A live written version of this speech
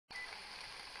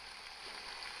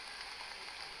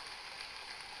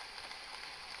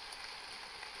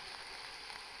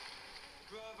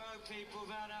go, people,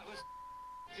 man. That was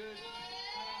good.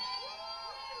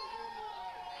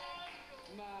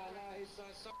 Man, that is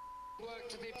so work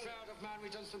to be proud of, man.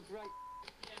 We've done some great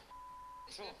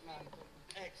top, man.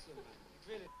 Excellent, man.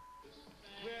 Brilliant.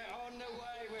 We're on the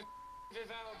way. We're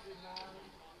Vivaldi, man.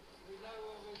 We know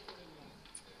what we're doing, man.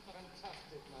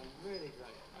 Fantastic, man. Really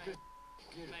great. Good.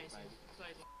 Beautiful, Amazing. baby.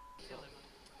 Played like killer, man.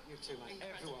 You too, man.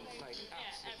 Incredible. Everyone played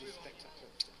absolutely everyone.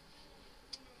 spectacular.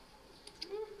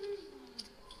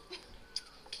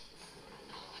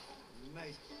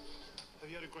 Amazing.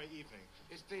 Have you had a great evening?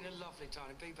 It's been a lovely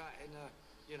time. Be back in a,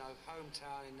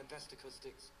 hometown in the best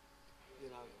acoustics.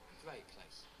 Great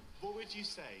place. What would you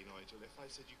say, Nigel, if I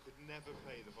said you could never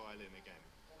play the violin again?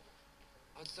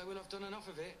 I'd say, well, I've done enough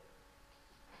of it.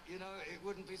 It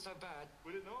wouldn't be so bad.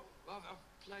 Would it not? Well, I've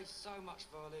played so much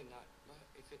violin that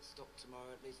if it stopped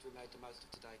tomorrow, at least we made the most of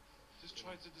today. Just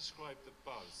try to describe the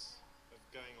buzz of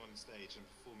going on stage and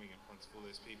performing in front of all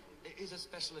those people. It is a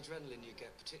special adrenaline you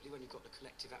get, particularly when you've got the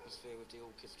collective atmosphere with the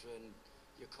orchestra and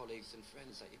your colleagues and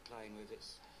friends that you're playing with.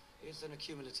 It's an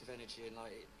accumulative energy, and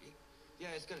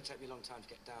it's going to take me a long time to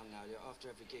get down now. After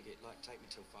every gig, it take me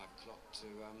till 5 o'clock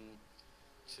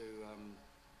to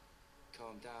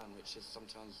calm down, which is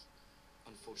sometimes,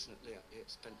 unfortunately, at the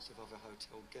expense of other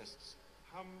hotel guests.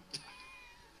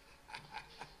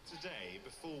 Today,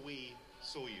 before we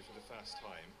saw you for the first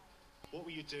time, what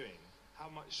were you doing? How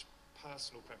much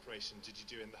personal preparation did you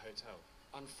do in the hotel?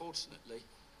 Unfortunately,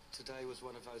 today was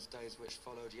one of those days which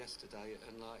followed yesterday,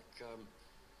 and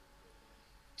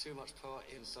too much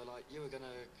partying, so you were going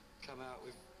to come out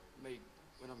with me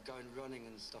when I'm going running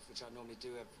and stuff, which I normally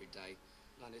do every day,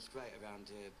 and it's great around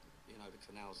here, the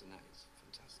canals and that is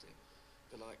fantastic.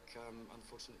 But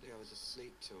unfortunately I was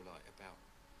asleep till about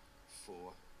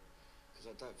 4, because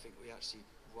I don't think we actually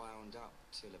wound up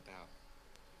till about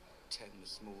 10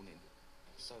 this morning.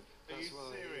 So that's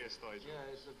Are you serious, Nigel?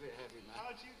 Yeah, it's a bit heavy, man. How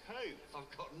do you cope?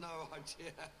 I've got no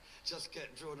idea. Just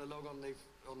get drawn along on the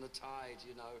tide,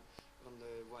 on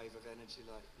the wave of energy,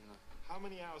 How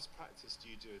many hours practice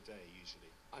do you do a day usually?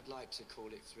 I'd like to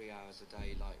call it 3 hours a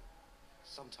day,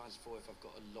 sometimes 4 if I've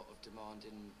got a lot of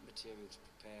demanding material to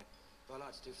prepare. But I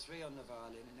like to do 3 on the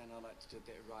violin, and then I like to do a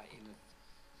bit of writing of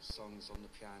songs on the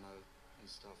piano and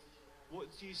stuff. What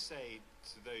do you say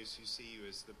to those who see you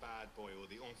as the bad boy or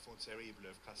the enfant terrible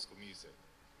of classical music?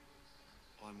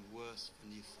 I'm worse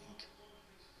than you think.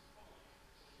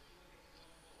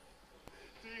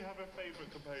 Do you have a favourite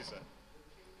composer?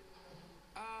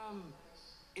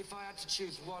 If I had to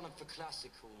choose one of the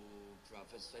classical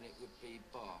brothers, then it would be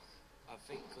Bach. I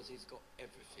think because he's got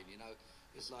everything,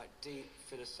 It's deep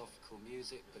philosophical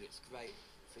music, but it's great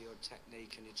for your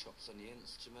technique and your chops on the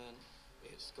instrument.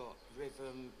 It's got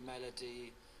rhythm,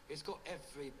 melody. It's got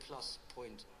every plus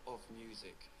point of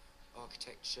music.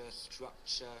 Architecture,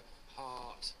 structure,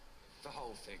 heart, the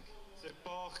whole thing. So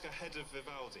Bach ahead of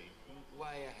Vivaldi?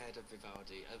 Way ahead of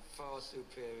Vivaldi, a far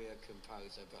superior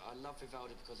composer, but I love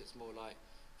Vivaldi because it's more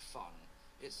fun.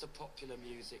 It's the popular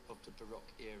music of the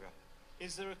Baroque era.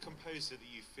 Is there a composer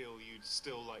that you feel you'd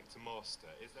still like to master?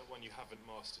 Is there one you haven't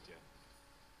mastered yet?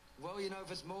 Well,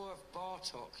 there's more of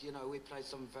Bartok. We played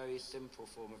some very simple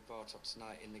form of Bartok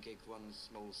tonight in the gig, one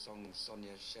small song,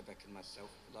 Sonia Shebek and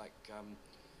myself.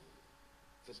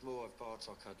 There's more of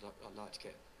Bartok I'd like to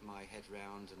get my head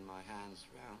round and my hands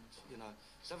round,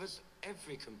 So there's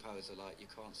every composer, you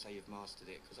can't say you've mastered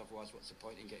it, because otherwise what's the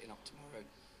point in getting up tomorrow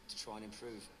to try and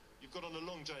improve? You've gone on a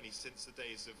long journey since the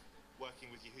days of working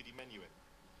with Yehudi Menuhin.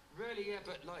 Really, yeah,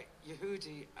 but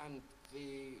Yehudi and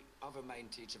the other main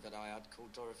teacher that I had,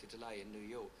 called Dorothy DeLay in New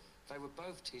York, they were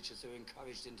both teachers who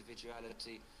encouraged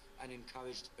individuality and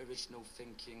encouraged original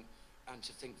thinking and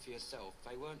to think for yourself.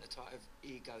 They weren't the type of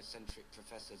egocentric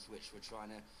professors which were trying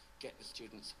to get the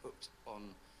students hooked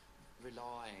on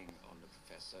relying on the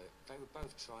professor. They were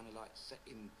both trying to set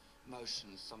in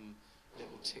motion some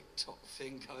little TikTok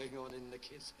thing going on in the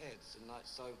kids' heads, and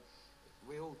so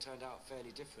we all turned out fairly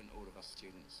different, all of us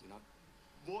students,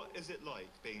 What is it like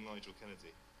being Nigel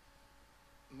Kennedy?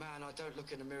 Man, I don't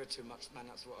look in the mirror too much, man,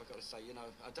 that's what I've got to say,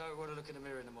 I don't want to look in the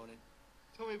mirror in the morning.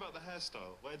 Tell me about the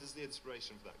hairstyle. Where does the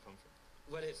inspiration for that come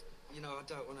from? Well, it's, I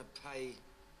don't want to pay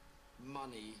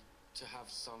money to have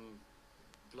some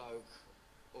bloke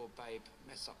or babe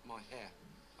mess up my hair.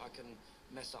 I can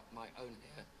mess up my own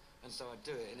hair, and so I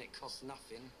do it, and it costs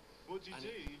nothing. What do you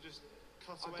do? You just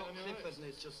cut away on your own? I've got clippers, and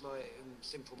it's just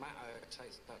simple matter. It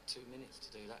takes about 2 minutes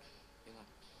to do that,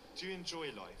 Do you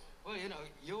enjoy life? Well,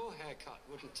 your haircut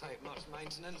wouldn't take much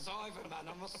maintenance either,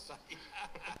 man, I must say.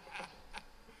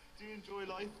 Do you enjoy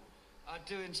life? I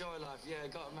do enjoy life, yeah.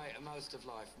 Got to make the most of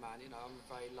life, man. I'm a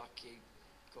very lucky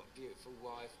got a beautiful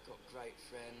wife, got great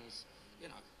friends. You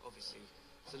know, obviously,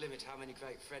 there's a limit how many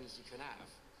great friends you can have.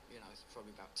 You know, it's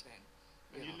probably about 10.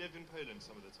 And you know. live in Poland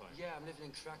some of the time? Yeah, I'm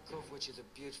living in Krakow, which is a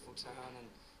beautiful town, and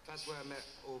that's where I met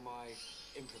all my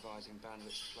improvising band,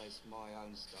 which plays my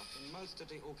own stuff. And most of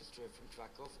the orchestra are from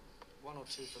Krakow, 1 or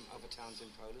 2 from other towns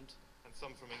in Poland. And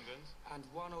some from England? And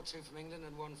 1 or 2 from England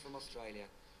and 1 from Australia.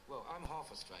 Well, I'm half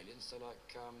Australian, so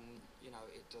like, you know,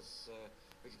 it does,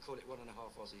 we could call it 1.5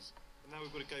 Aussies. And now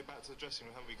we've got to go back to the dressing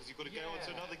room, haven't we? Because you've got to go on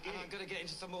to another gig. And I'm going to get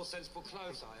into some more sensible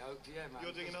clothes, I hope. Yeah, man.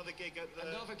 You're doing another gig at the...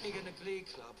 Another gig in the Glee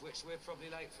Club, which we're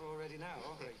probably late for already now,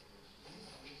 aren't we?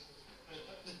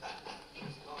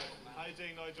 How you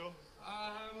doing, Nigel?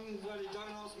 Well, you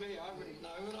don't ask me, I wouldn't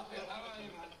know. How are you,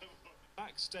 man?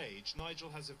 Backstage, Nigel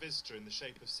has a visitor in the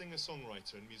shape of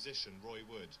singer-songwriter and musician Roy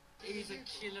Wood. He's a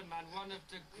killer, man. One of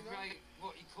the great,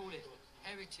 what you call it,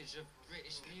 heritage of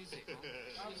British music, man.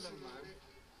 Killer, man.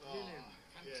 Brilliant.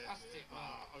 Fantastic,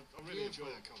 man. I really enjoy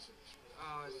that concert.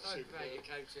 Oh, it's so great you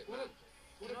came to it, man.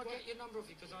 Can I get your number off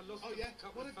you? Because I lost a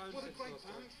couple of phones. What a great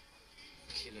band.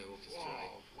 Killer orchestra.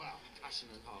 Oh, wow.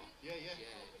 Passion and heart. Yeah.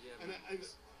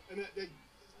 And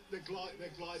they're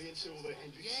gliding into all the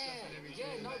Hendrix stuff and everything.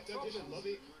 Yeah, no problem. Don't you love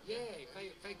it? Yeah,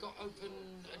 they got open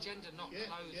agenda, not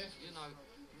closed, yeah. you know.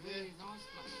 Really nice,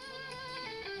 man.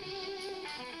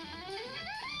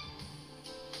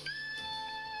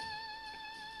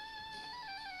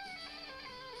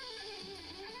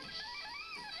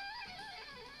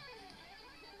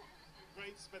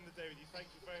 Great to spend the day with you. Thank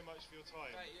you very much for your time.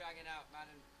 Great you hanging out, man,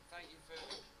 and thank you for,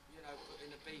 you know,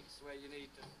 putting the beats where you need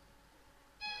them.